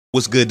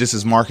What's good? This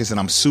is Marcus, and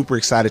I'm super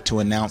excited to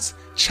announce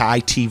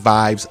Chai Tea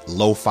Vibes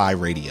Lo-Fi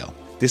Radio.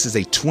 This is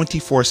a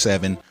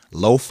 24/7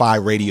 lo-fi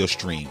radio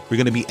stream. We're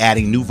going to be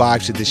adding new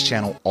vibes to this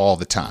channel all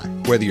the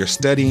time. Whether you're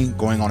studying,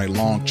 going on a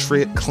long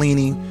trip,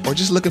 cleaning, or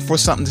just looking for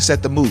something to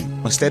set the mood.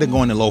 Instead of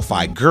going to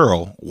Lo-Fi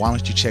Girl, why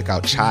don't you check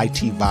out Chai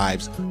Tea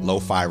Vibes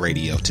Lo-Fi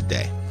Radio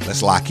today?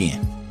 Let's lock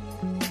in.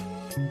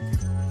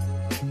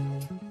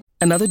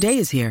 Another day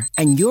is here,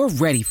 and you're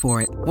ready for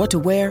it. What to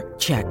wear?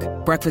 Check.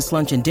 Breakfast,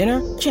 lunch, and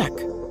dinner? Check.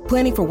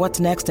 Planning for what's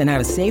next and how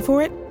to save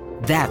for it?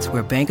 That's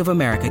where Bank of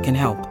America can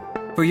help.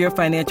 For your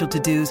financial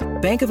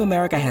to-dos, Bank of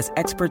America has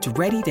experts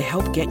ready to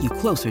help get you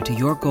closer to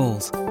your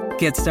goals.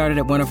 Get started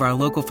at one of our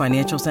local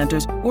financial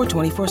centers or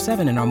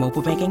 24/7 in our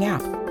mobile banking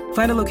app.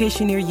 Find a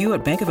location near you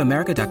at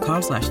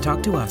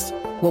bankofamerica.com/talktous.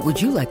 What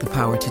would you like the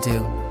power to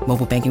do?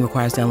 Mobile banking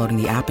requires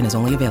downloading the app and is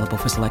only available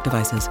for select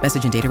devices.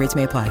 Message and data rates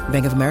may apply.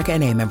 Bank of America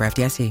N.A., member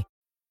FDIC.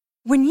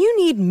 When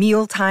you need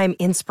mealtime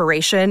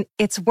inspiration,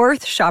 it's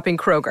worth shopping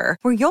Kroger,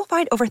 where you'll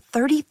find over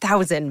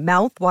 30,000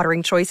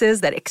 mouth-watering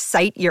choices that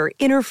excite your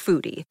inner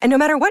foodie. And no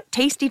matter what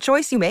tasty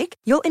choice you make,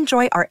 you'll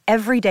enjoy our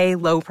everyday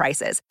low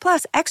prices,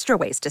 plus extra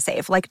ways to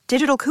save, like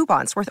digital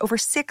coupons worth over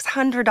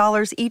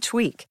 $600 each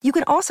week. You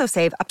can also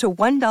save up to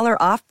 $1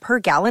 off per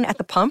gallon at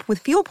the pump with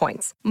fuel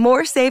points.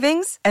 More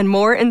savings and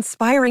more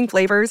inspiring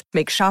flavors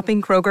make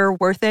shopping Kroger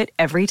worth it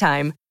every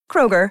time.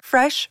 Kroger,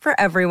 fresh for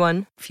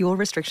everyone. Fuel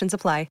restrictions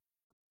apply.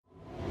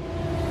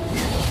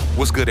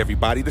 What's good,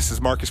 everybody? This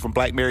is Marcus from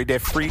Black Married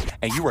Debt Free,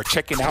 and you are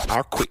checking out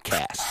our quick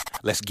cast.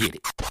 Let's get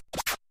it.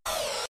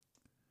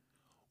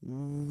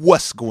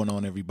 What's going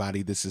on,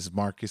 everybody? This is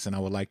Marcus, and I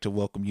would like to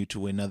welcome you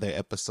to another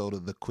episode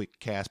of the Quick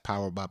Cast,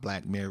 powered by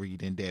Black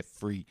Married and Debt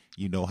Free.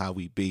 You know how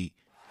we be.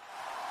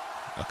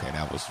 Okay,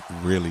 that was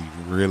really,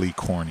 really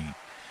corny.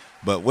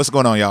 But what's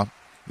going on, y'all?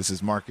 This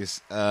is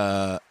Marcus.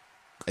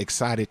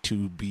 Excited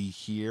to be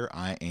here.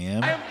 I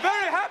am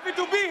very happy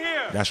to be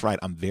here. That's right.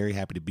 I'm very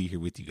happy to be here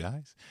with you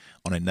guys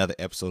on another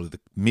episode of the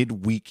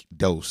midweek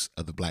dose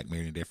of the Black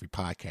Married and Debt Free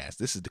podcast.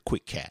 This is the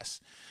Quick Cast.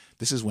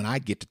 This is when I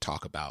get to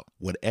talk about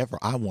whatever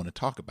I want to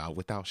talk about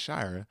without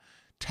Shira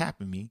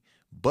tapping me,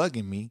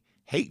 bugging me,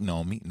 hating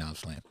on me. No, I'm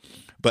playing.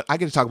 But I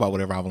get to talk about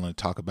whatever I want to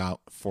talk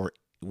about for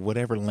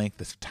whatever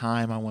length of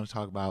time I want to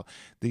talk about.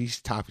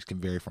 These topics can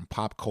vary from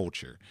pop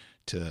culture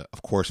to,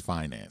 of course,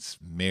 finance,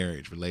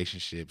 marriage,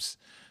 relationships,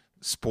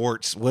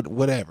 sports,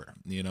 whatever.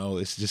 You know,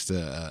 it's just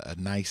a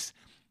nice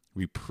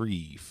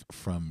reprieve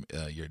from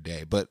your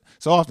day. But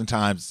so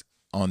oftentimes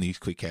on these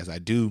quick casts, I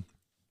do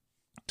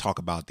talk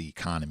about the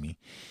economy,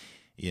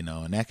 you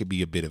know, and that could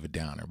be a bit of a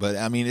downer. But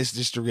I mean, it's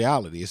just the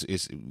reality.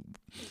 It's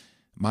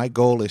my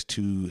goal is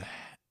to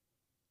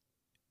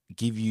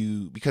give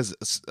you, because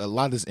a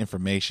lot of this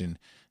information,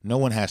 no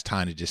one has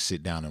time to just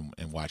sit down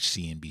and watch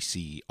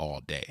CNBC all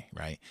day,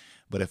 right?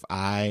 But if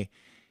I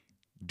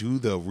do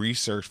the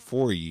research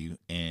for you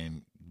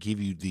and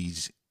give you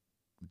these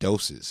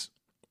doses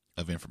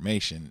of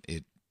information,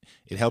 it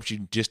helps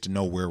you just to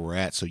know where we're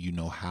at, so you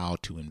know how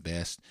to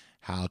invest,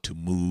 how to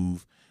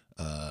move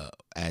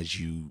as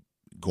you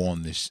go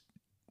on this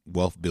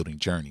wealth building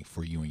journey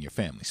for you and your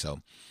family.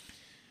 So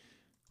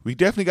we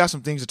definitely got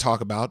some things to talk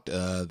about.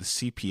 The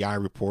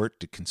CPI report,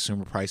 the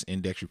Consumer Price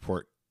Index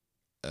report,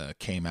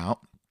 came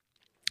out.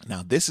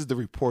 Now, this is the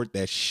report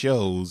that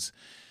shows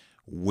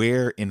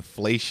where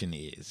inflation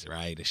is,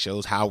 right? It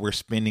shows how we're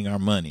spending our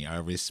money.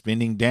 Are we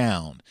spending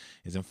down?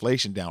 Is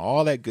inflation down?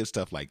 All that good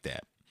stuff like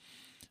that.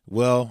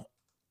 Well,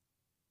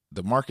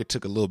 the market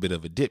took a little bit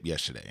of a dip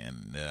yesterday,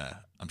 and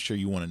I'm sure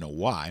you want to know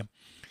why.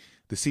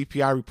 The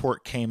CPI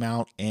report came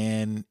out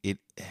and it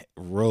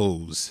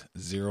rose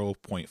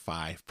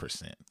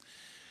 0.5%.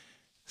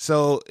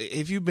 So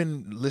if you've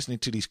been listening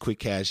to these quick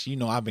casts, you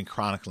know I've been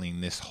chronicling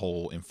this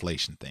whole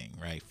inflation thing,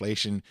 right?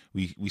 Inflation,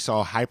 we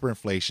saw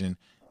hyperinflation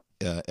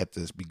at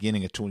the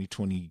beginning of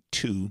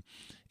 2022.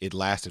 It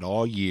lasted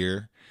all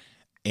year,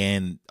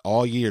 and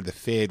all year the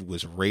Fed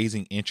was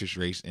raising interest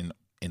rates in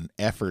an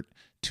effort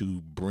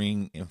to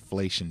bring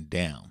inflation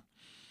down.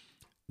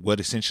 What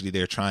essentially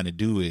they're trying to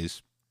do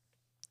is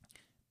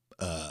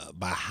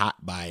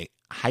by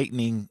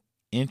heightening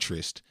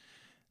interest,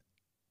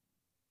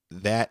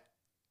 that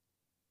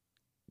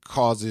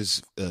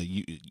causes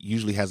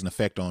usually has an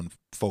effect on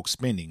folks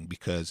spending,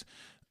 because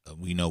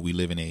we know we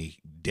live in a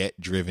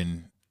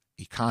debt-driven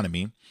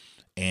economy,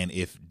 and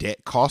if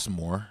debt costs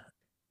more,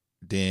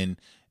 then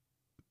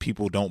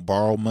people don't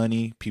borrow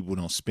money, people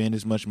don't spend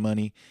as much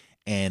money,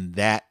 and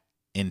that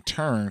in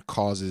turn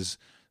causes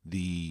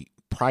the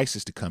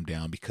prices to come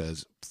down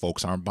because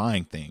folks aren't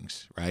buying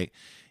things, right?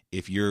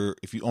 If you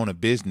own a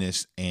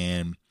business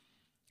and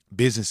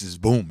business is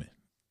booming,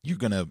 you're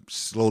going to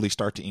slowly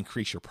start to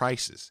increase your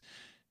prices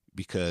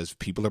because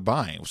people are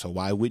buying. So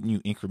why wouldn't you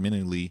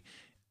incrementally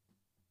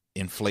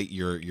inflate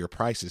your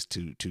prices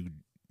to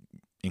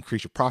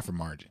increase your profit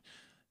margin?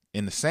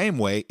 In the same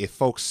way, if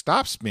folks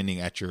stop spending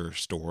at your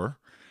store,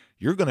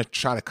 you're going to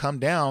try to come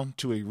down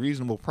to a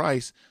reasonable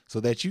price so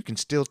that you can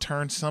still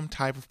turn some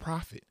type of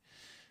profit.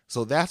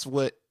 So that's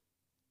what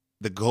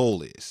the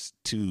goal is,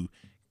 to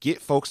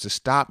get folks to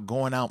stop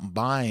going out and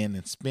buying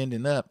and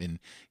spending up and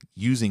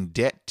using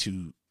debt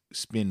to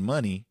spend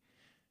money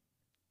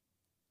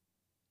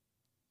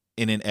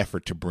in an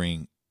effort to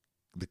bring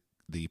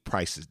the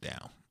prices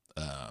down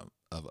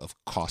of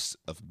costs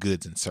of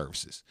goods and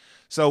services.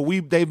 So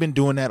they've been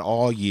doing that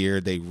all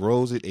year. They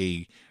rose it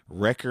a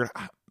record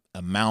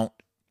amount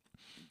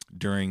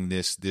during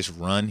this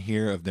run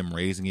here of them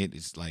raising it.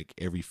 It's like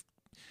every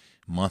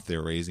month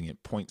they're raising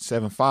it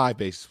 0.75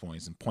 basis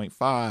points and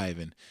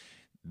 0.5, and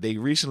they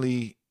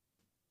recently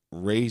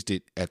raised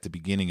it at the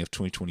beginning of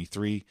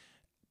 2023,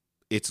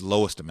 its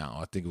lowest amount.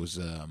 I think it was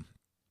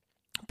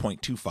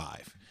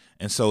 0.25.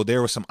 And so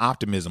there was some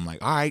optimism,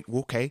 like, all right,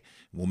 okay,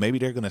 well, maybe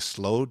they're going to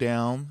slow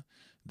down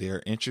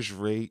their interest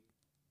rate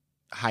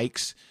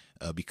hikes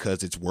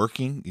because it's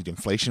working. The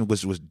inflation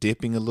was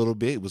dipping a little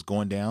bit. It was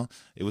going down.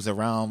 It was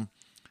around,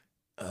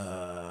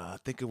 I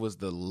think it was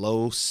the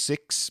low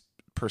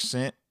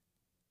 6%,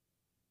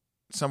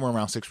 somewhere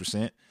around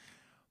 6%.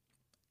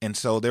 And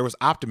so there was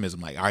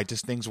optimism, like, all right,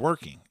 this thing's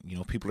working. You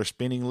know, people are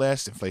spending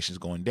less, inflation's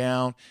going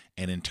down,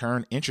 and in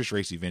turn, interest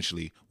rates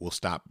eventually will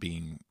stop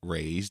being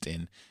raised,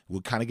 and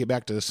we'll kind of get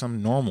back to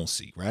some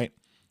normalcy, right?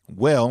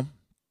 Well,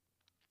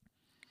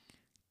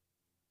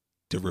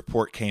 the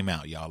report came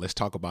out, y'all. Let's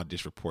talk about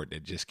this report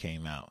that just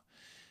came out.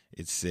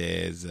 It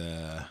says,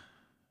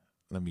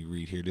 let me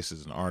read here. This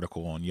is an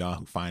article on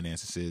Yahoo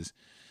Finance. It says,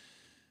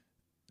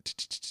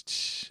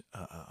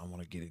 I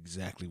want to get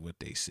exactly what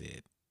they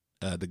said.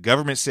 The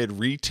government said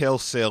retail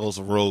sales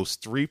rose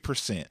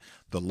 3%,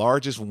 the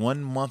largest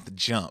 1 month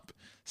jump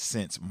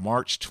since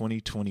March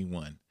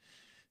 2021,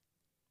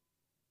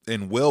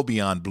 and well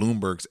beyond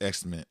Bloomberg's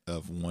estimate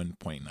of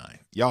 1.9.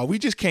 Y'all, we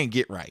just can't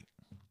get right.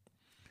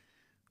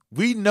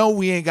 We know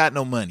we ain't got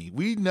no money.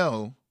 We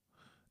know,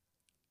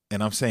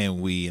 and I'm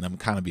saying we, and I'm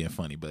kind of being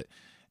funny, but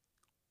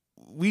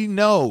we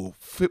know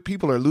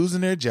people are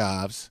losing their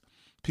jobs.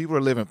 People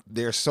are living,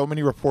 there's so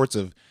many reports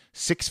of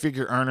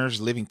 6-figure earners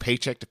living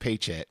paycheck to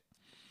paycheck.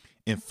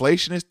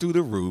 Inflation is through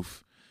the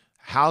roof.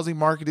 Housing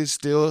market is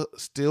still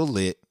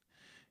lit.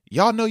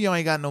 Y'all know y'all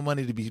ain't got no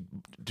money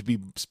to be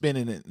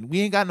spending it.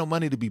 We ain't got no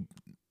money to be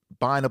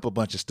buying up a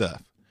bunch of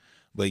stuff.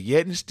 But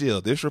yet and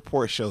still, this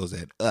report shows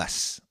that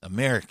us,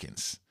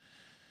 Americans,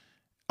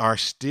 are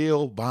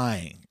still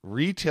buying.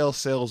 Retail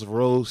sales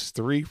rose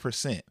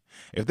 3%.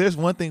 If there's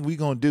one thing we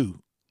gonna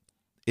do,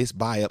 it's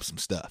buy up some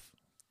stuff.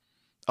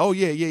 Oh,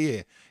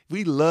 yeah.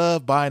 We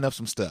love buying up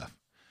some stuff.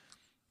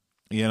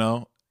 You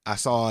know, I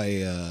saw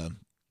a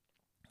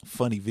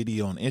funny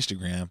video on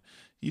Instagram.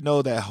 You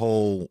know, that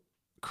whole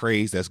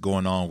craze that's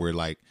going on where,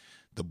 like,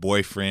 the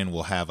boyfriend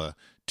will have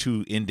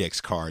 2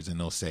 index cards and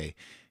they'll say,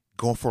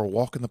 go for a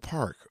walk in the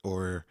park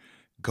or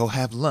go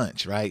have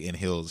lunch, right? And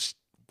he'll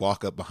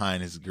walk up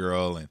behind his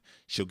girl and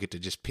she'll get to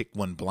just pick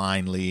one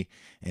blindly.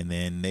 And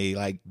then they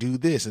like do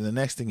this. And the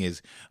next thing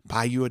is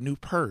buy you a new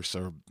purse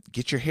or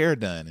get your hair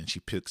done. And she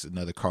picks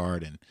another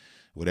card, and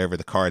whatever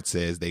the card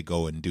says, they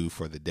go and do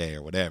for the day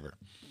or whatever.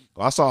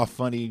 Well, I saw a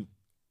funny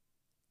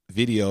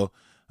video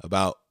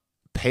about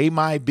pay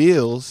my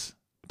bills,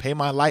 pay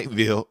my light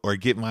bill, or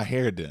get my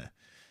hair done.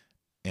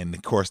 And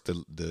of course,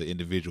 the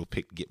individual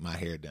picked get my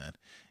hair done.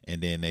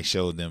 And then they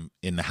showed them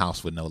in the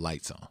house with no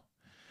lights on.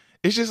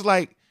 It's just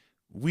like,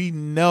 we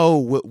know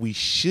what we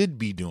should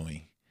be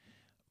doing,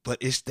 but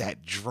it's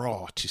that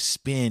draw to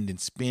spend and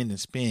spend and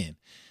spend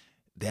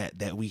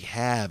that we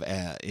have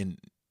in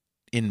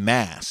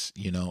mass,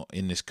 you know,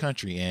 in this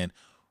country. And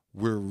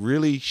we're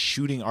really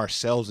shooting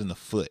ourselves in the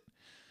foot.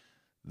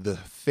 The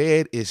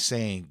Fed is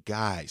saying,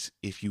 guys,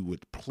 if you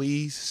would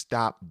please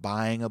stop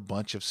buying a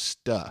bunch of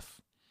stuff,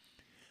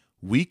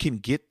 we can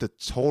get the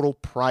total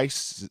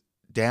price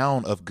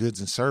down of goods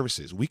and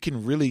services. We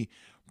can really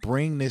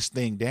bring this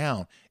thing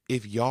down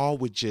if y'all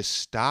would just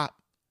stop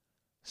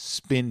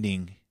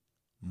spending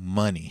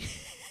money.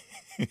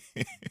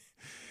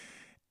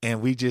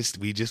 And we just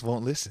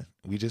won't listen.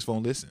 We just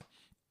won't listen.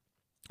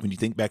 When you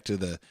think back to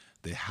the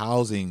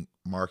housing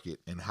market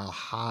and how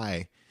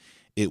high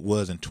it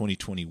was in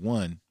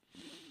 2021,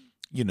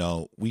 you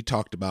know, we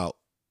talked about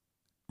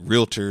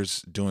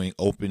realtors doing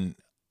open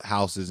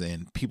houses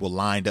and people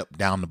lined up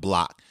down the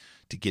block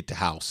to get the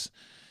house.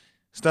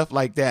 Stuff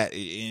like that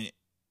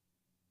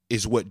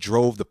is what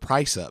drove the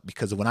price up,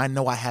 because when I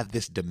know I have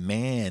this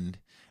demand,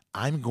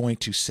 I'm going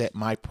to set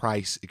my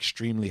price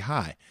extremely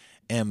high.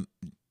 And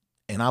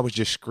I was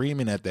just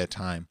screaming at that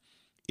time,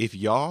 if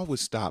y'all would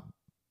stop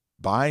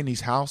buying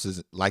these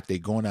houses like they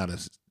going out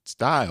of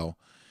style,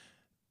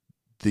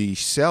 the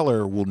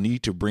seller will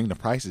need to bring the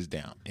prices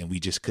down. And we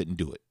just couldn't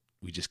do it.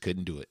 We just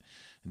couldn't do it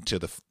until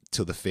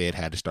the Fed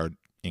had to start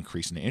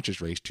increasing the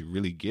interest rates to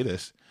really get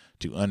us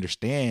to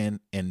understand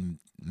and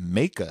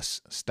make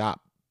us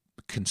stop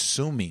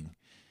consuming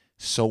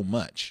so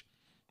much.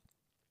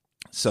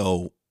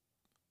 So,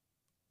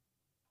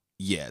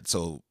 yeah.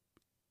 So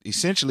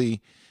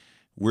essentially,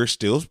 we're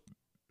still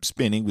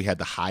spending. We had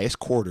the highest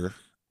quarter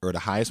or the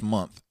highest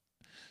month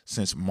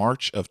since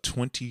March of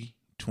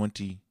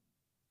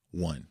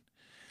 2021.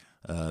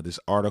 This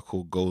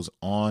article goes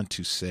on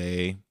to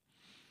say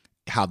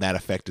how that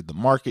affected the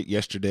market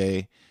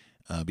yesterday,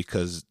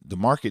 because the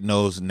market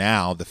knows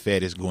now the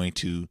Fed is going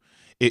to,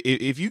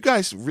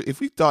 if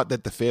we thought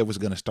that the Fed was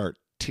going to start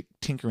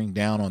tinkering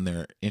down on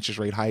their interest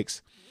rate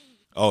hikes,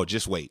 oh,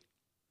 just wait.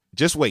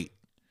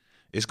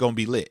 It's going to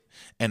be lit.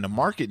 And the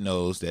market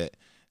knows that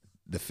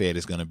the Fed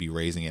is going to be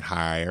raising it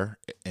higher.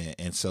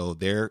 And so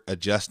they're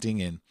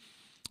adjusting, and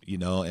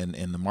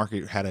the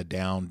market had a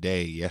down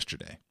day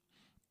yesterday.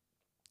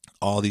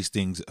 All these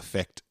things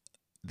affect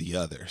the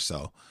other.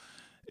 So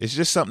it's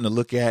just something to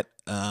look at.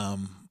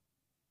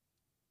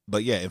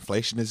 But yeah,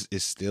 inflation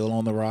is still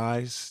on the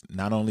rise.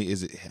 Not only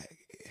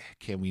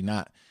can we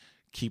not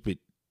keep it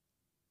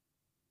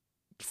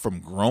from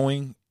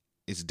growing,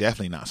 it's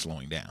definitely not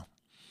slowing down.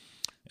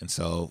 And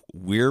so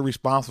we're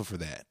responsible for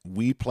that.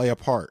 We play a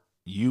part,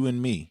 you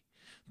and me.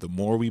 The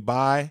more we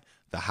buy,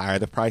 the higher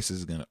the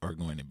prices are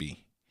going to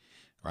be,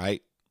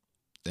 right?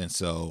 And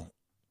so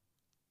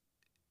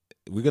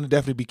we're going to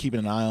definitely be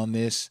keeping an eye on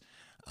this.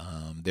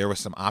 There was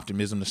some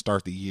optimism to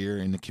start the year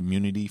in the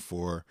community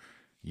for,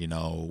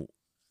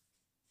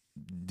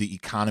 the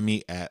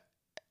economy at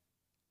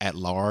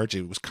large.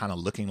 It was kind of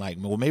looking like,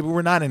 well, maybe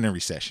we're not in a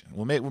recession.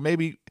 Well,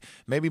 maybe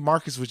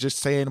Marcus was just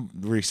saying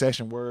the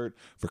recession word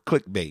for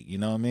clickbait. You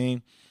know what I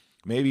mean?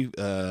 Maybe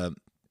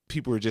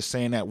people were just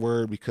saying that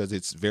word because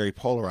it's very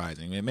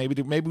polarizing. And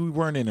maybe we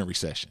weren't in a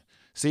recession.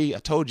 See, I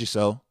told you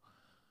so.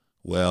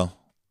 Well,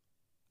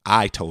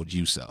 I told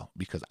you so,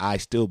 because I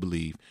still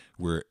believe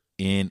we're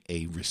in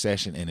a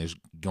recession and it's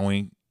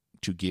going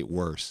to get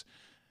worse.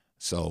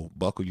 So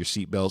buckle your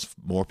seatbelts.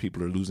 More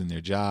people are losing their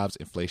jobs.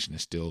 Inflation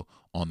is still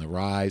on the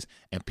rise,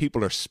 and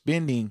people are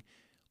spending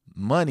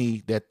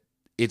money that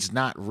it's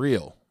not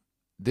real.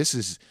 This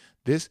is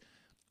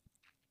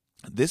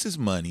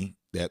money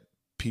that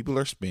people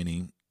are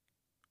spending,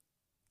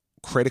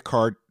 credit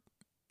cards,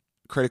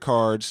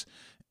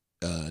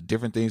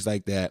 different things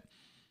like that,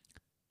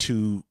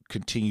 to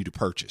continue to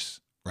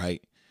purchase,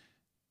 right?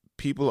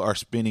 People are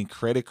spending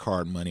credit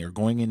card money or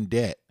going in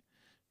debt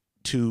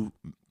to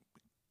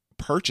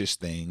purchase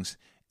things,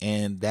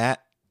 and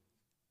that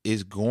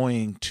is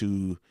going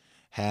to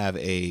have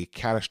a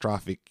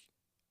catastrophic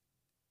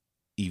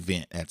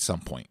event at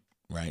some point,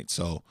 right?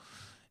 So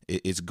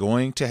it's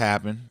going to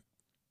happen.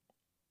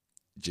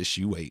 Just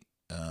you wait.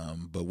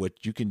 But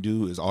what you can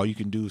do is, all you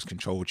can do is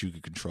control what you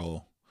can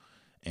control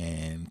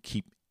and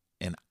keep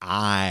an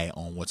eye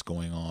on what's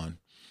going on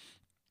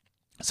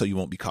so you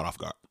won't be caught off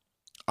guard.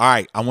 All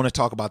right, I want to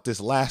talk about this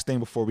last thing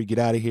before we get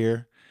out of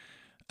here.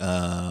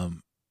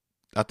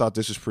 I thought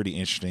this was pretty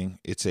interesting.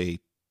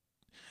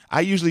 I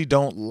usually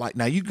don't like,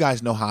 now you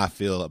guys know how I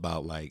feel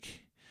about,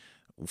 like,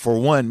 for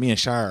one, me and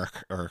Shire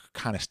are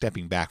kind of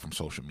stepping back from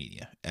social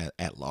media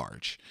at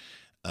large.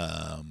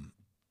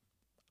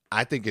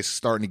 I think it's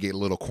starting to get a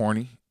little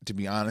corny, to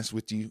be honest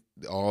with you.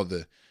 All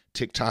the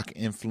TikTok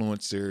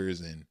influencers,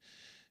 and,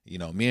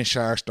 me and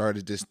Shire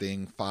started this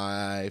thing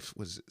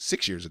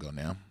 6 years ago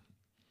now.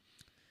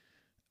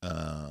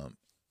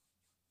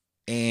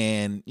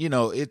 And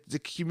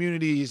the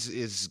community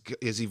is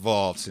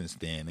evolved since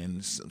then,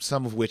 and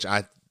some of which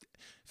I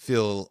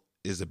feel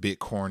is a bit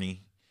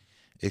corny.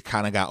 It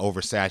kind of got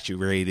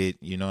oversaturated,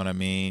 you know what I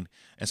mean?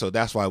 And so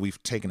that's why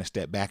we've taken a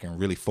step back and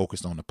really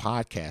focused on the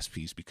podcast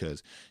piece,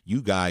 because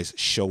you guys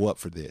show up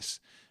for this.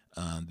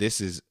 This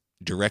is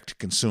direct to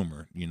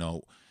consumer.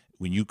 When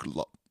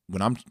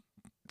I'm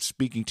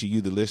speaking to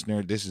you, the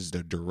listener, this is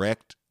the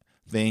direct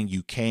thing.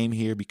 You came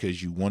here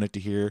because you wanted to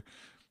hear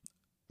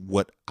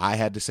what I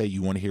had to say.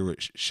 You want to hear what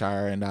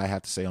Shire and I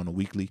have to say on the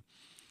weekly.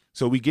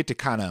 So we get to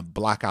kind of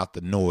block out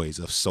the noise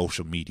of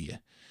social media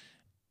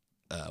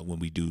when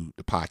we do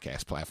the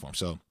podcast platform.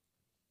 So,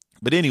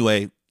 but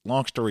anyway,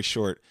 long story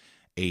short,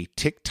 a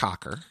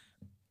TikToker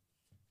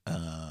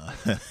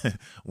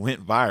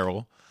went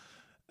viral,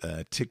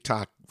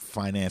 TikTok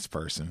finance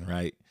person,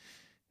 right?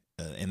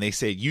 And they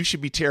said, you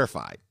should be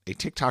terrified. A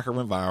TikToker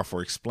went viral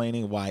for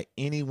explaining why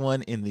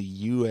anyone in the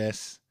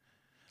U.S.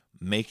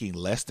 making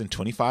less than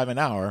 $25 an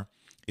hour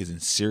is in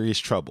serious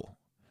trouble.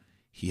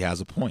 He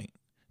has a point,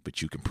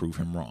 but you can prove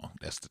him wrong.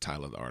 That's the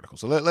title of the article.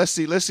 So let's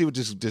see what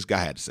this guy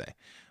had to say.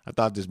 I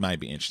thought this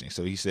might be interesting.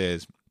 So he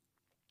says,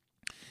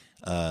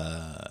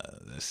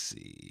 let's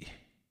see.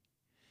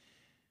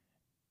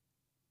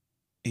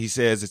 He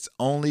says it's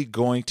only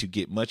going to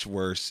get much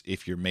worse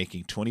if you're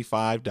making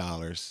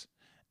 $25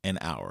 an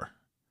hour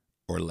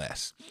or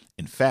less.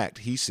 In fact,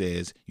 he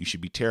says you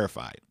should be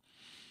terrified.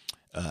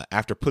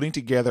 After putting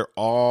together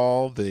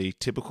all the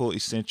typical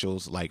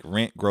essentials like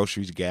rent,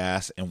 groceries,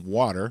 gas, and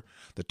water,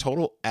 the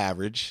total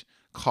average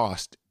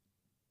cost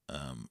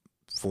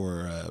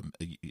for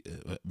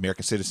an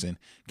American citizen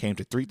came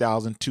to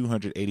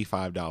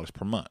 $3,285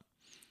 per month.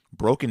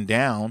 Broken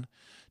down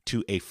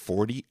to a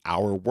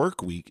 40-hour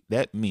work week,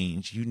 that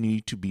means you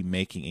need to be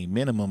making a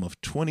minimum of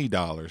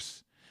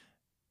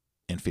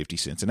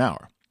 $20.50 an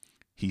hour.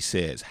 He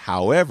says,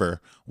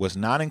 however, what's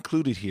not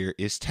included here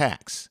is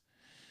tax.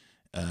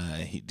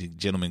 The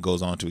gentleman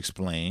goes on to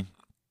explain,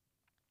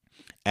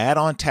 add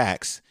on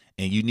tax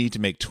and you need to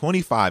make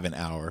 $25 an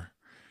hour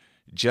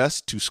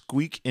just to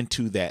squeak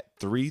into that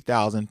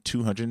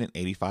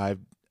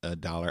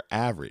 $3,285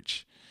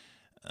 average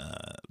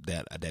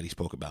that he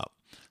spoke about.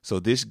 So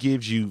this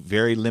gives you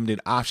very limited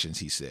options,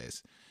 he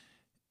says.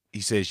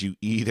 He says you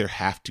either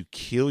have to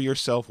kill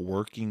yourself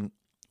working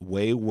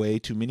way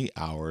too many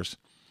hours,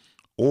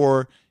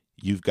 or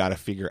you've got to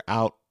figure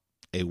out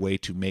a way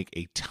to make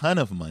a ton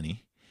of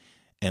money.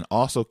 And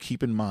also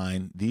keep in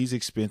mind, these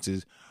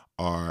expenses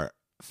are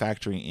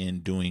factoring in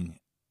doing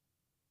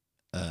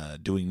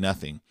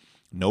nothing,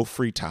 no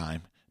free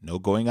time, no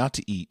going out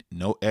to eat,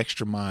 no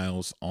extra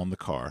miles on the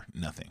car,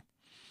 nothing.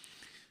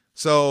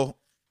 So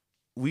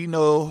we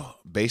know,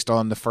 based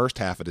on the first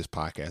half of this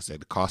podcast, that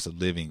the cost of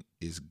living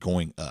is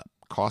going up.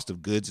 Cost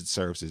of goods and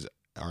services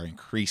are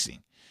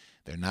increasing.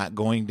 They're not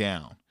going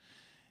down.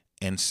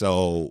 And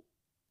so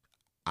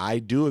I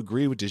do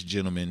agree with this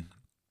gentleman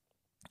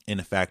in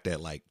the fact that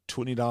like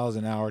 $20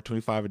 an hour,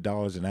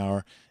 $25 an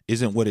hour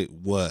isn't what it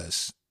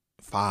was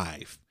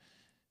 5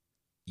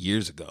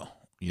 years ago,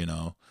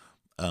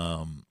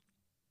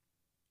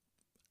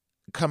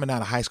 coming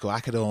out of high school, I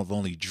could have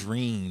only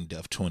dreamed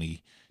of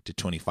 $20 to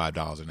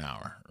 $25 an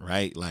hour,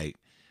 right? Like,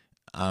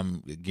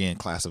 I'm, again,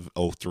 class of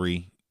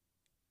 03,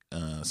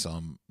 so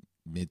I'm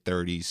mid to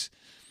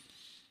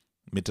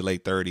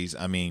late 30s.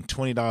 I mean,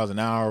 $20 an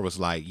hour was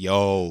like,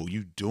 yo,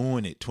 you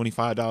doing it.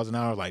 $25 an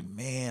hour, like,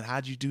 man,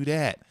 how'd you do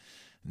that?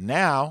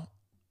 Now,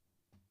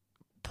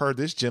 per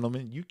this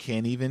gentleman, you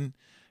can't even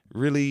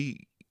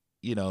really,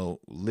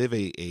 live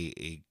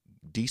a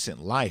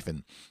decent life.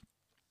 And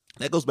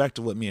that goes back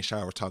to what me and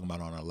Shire were talking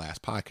about on our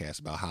last podcast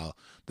about how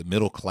the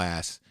middle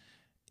class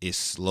is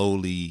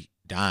slowly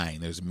dying.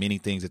 There's many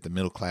things that the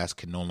middle class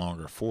can no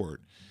longer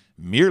afford,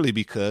 merely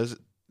because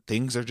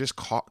things are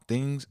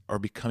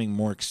becoming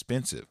more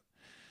expensive.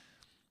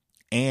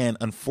 And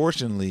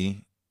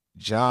unfortunately,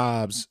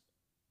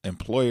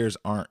 employers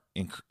aren't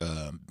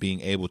being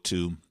able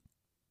to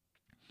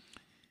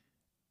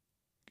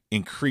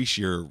increase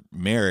your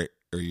merit,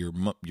 or your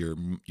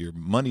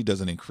money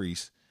doesn't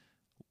increase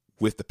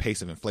with the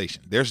pace of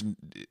inflation.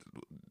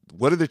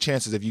 What are the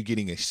chances of you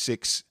getting a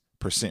 6%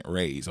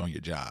 raise on your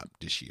job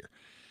this year?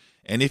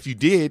 And if you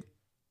did,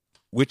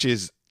 which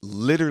is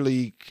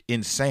literally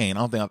insane, I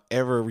don't think I've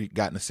ever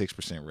gotten a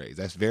 6% raise.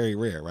 That's very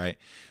rare, right?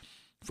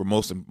 For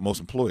most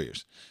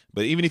employers.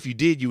 But even if you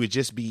did, you would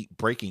just be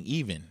breaking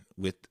even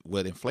with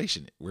where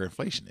inflation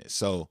is.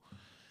 So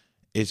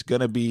it's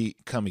going to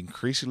become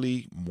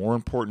increasingly more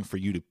important for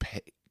you to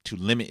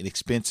limit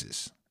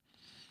expenses.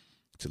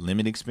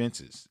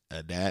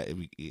 That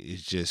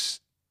is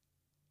just,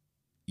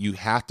 you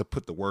have to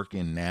put the work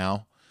in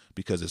now,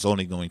 because it's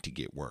only going to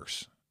get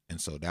worse. And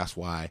so that's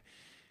why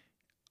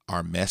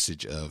our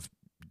message of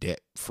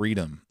debt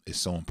freedom is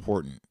so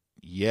important.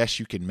 Yes,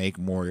 you can make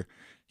more.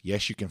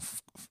 Yes, you can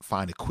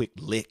find a quick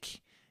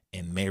lick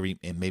and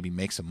maybe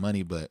make some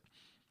money, but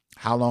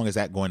how long is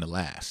that going to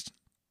last?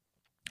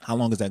 I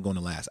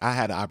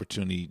had an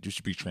opportunity, just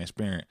to be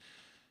transparent,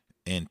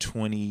 in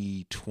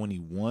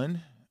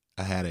 2021.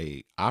 I had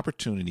a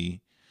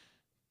opportunity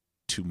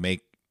to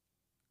make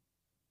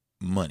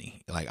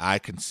money. Like, I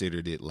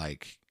considered it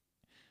like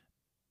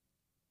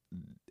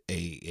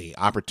a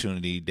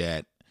opportunity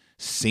that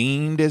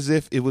seemed as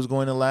if it was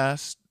going to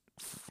last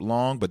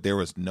long, but there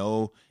was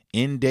no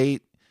end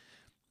date.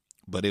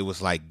 But it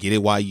was like, get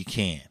it while you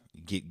can.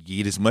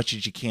 Get as much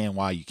as you can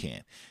while you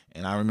can.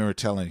 And I remember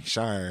telling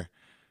Shire,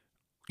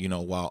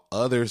 while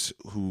others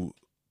who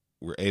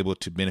were able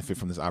to benefit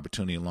from this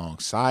opportunity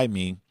alongside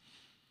me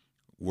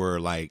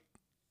were like,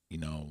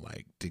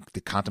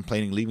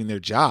 contemplating leaving their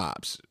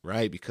jobs,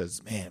 right?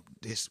 Because, man,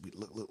 this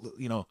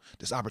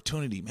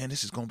opportunity, man,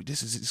 it's going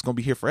to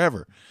be here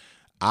forever.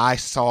 I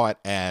saw it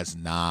as,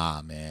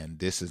 nah, man,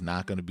 this is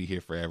not going to be here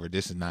forever.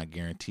 This is not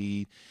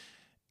guaranteed.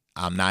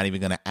 I'm not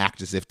even going to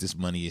act as if this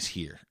money is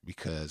here,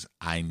 because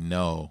I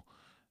know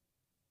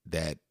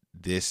that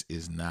this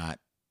is not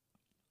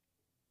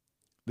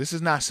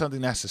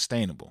something that's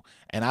sustainable.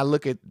 And I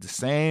look at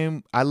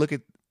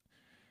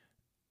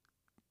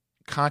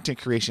content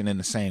creation in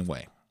the same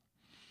way.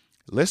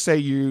 Let's say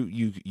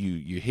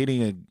you're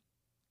hitting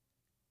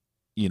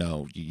you're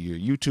a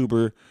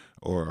YouTuber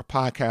or a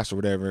podcast or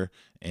whatever,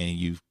 and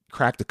you've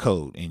cracked the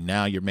code, and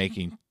now you're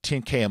making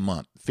 $10K a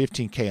month,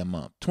 $15K a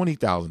month,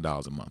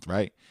 $20,000 a month,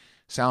 right?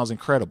 Sounds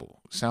incredible.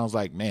 Sounds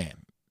like, man,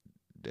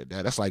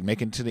 that's like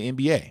making it to the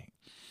NBA.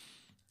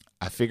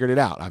 I figured it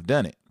out. I've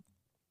done it.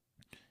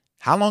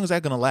 How long is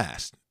that going to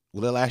last?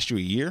 Will it last you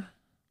a year?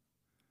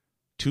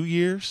 2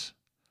 years?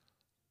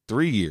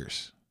 3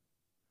 years?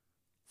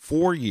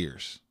 4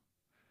 years?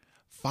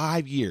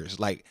 5 years?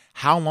 Like,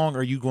 how long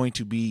are you going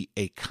to be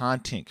a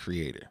content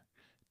creator?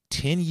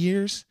 10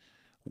 years?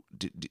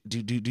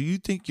 Do you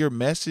think your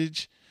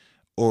message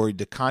or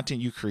the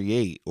content you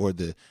create or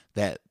that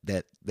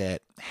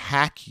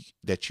hack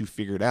that you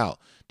figured out,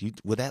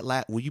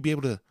 will you be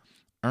able to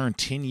earn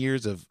 10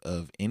 years of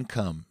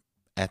income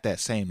at that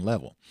same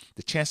level?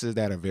 The chances of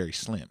that are very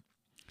slim.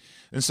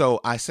 And so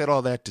I said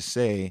all that to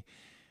say,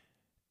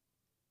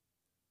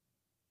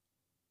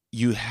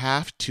 you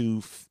have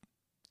to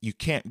you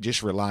can't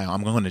just rely on,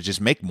 I'm going to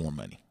just make more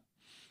money.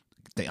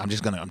 I'm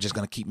just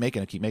gonna keep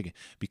making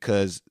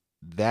because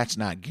that's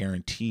not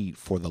guaranteed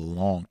for the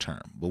long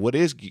term. But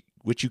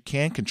what you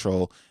can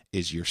control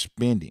is your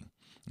spending.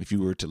 If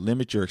you were to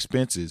limit your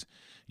expenses,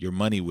 your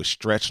money would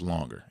stretch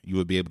longer. You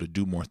would be able to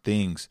do more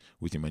things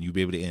with your money. You'd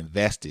be able to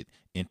invest it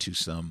into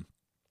some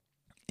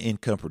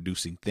income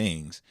producing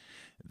things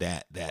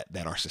that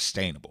are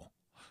sustainable.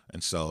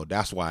 And so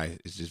that's why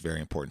it's just very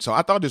important. So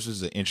I thought this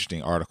was an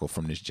interesting article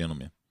from this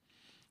gentleman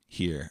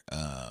here.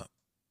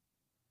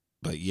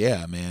 But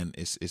yeah, man,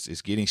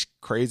 it's getting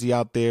crazy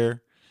out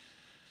there.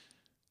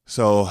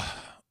 So,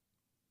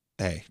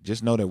 hey,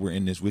 just know that we're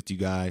in this with you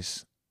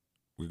guys.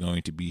 We're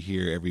going to be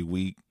here every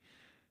week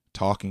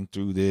talking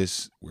through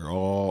this. We're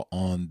all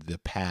on the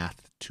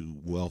path to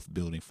wealth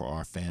building for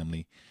our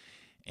family,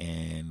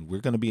 and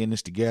we're going to be in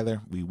this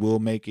together. We will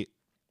make it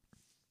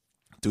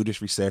through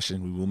this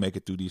recession. We will make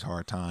it through these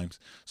hard times.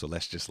 So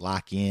let's just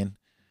lock in,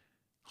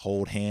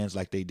 hold hands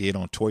like they did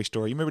on Toy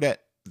Story. You remember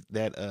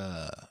that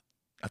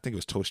I think it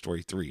was Toy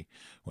Story 3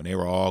 when they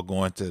were all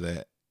going to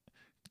the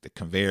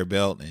conveyor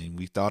belt and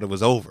we thought it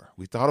was over.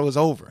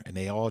 And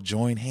they all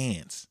joined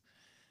hands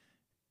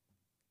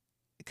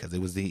because they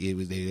were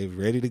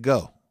ready to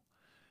go.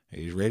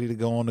 They was ready to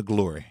go on to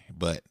glory,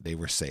 but they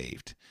were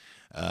saved.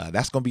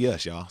 That's going to be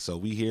us, y'all. So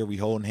we here, we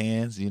holding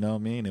hands, you know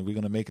what I mean? And we're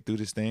going to make it through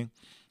this thing.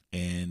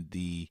 And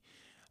the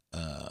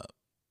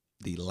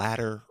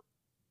latter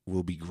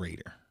will be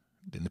greater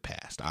than the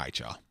past. All right,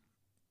 y'all.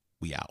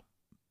 We out.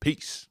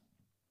 Peace.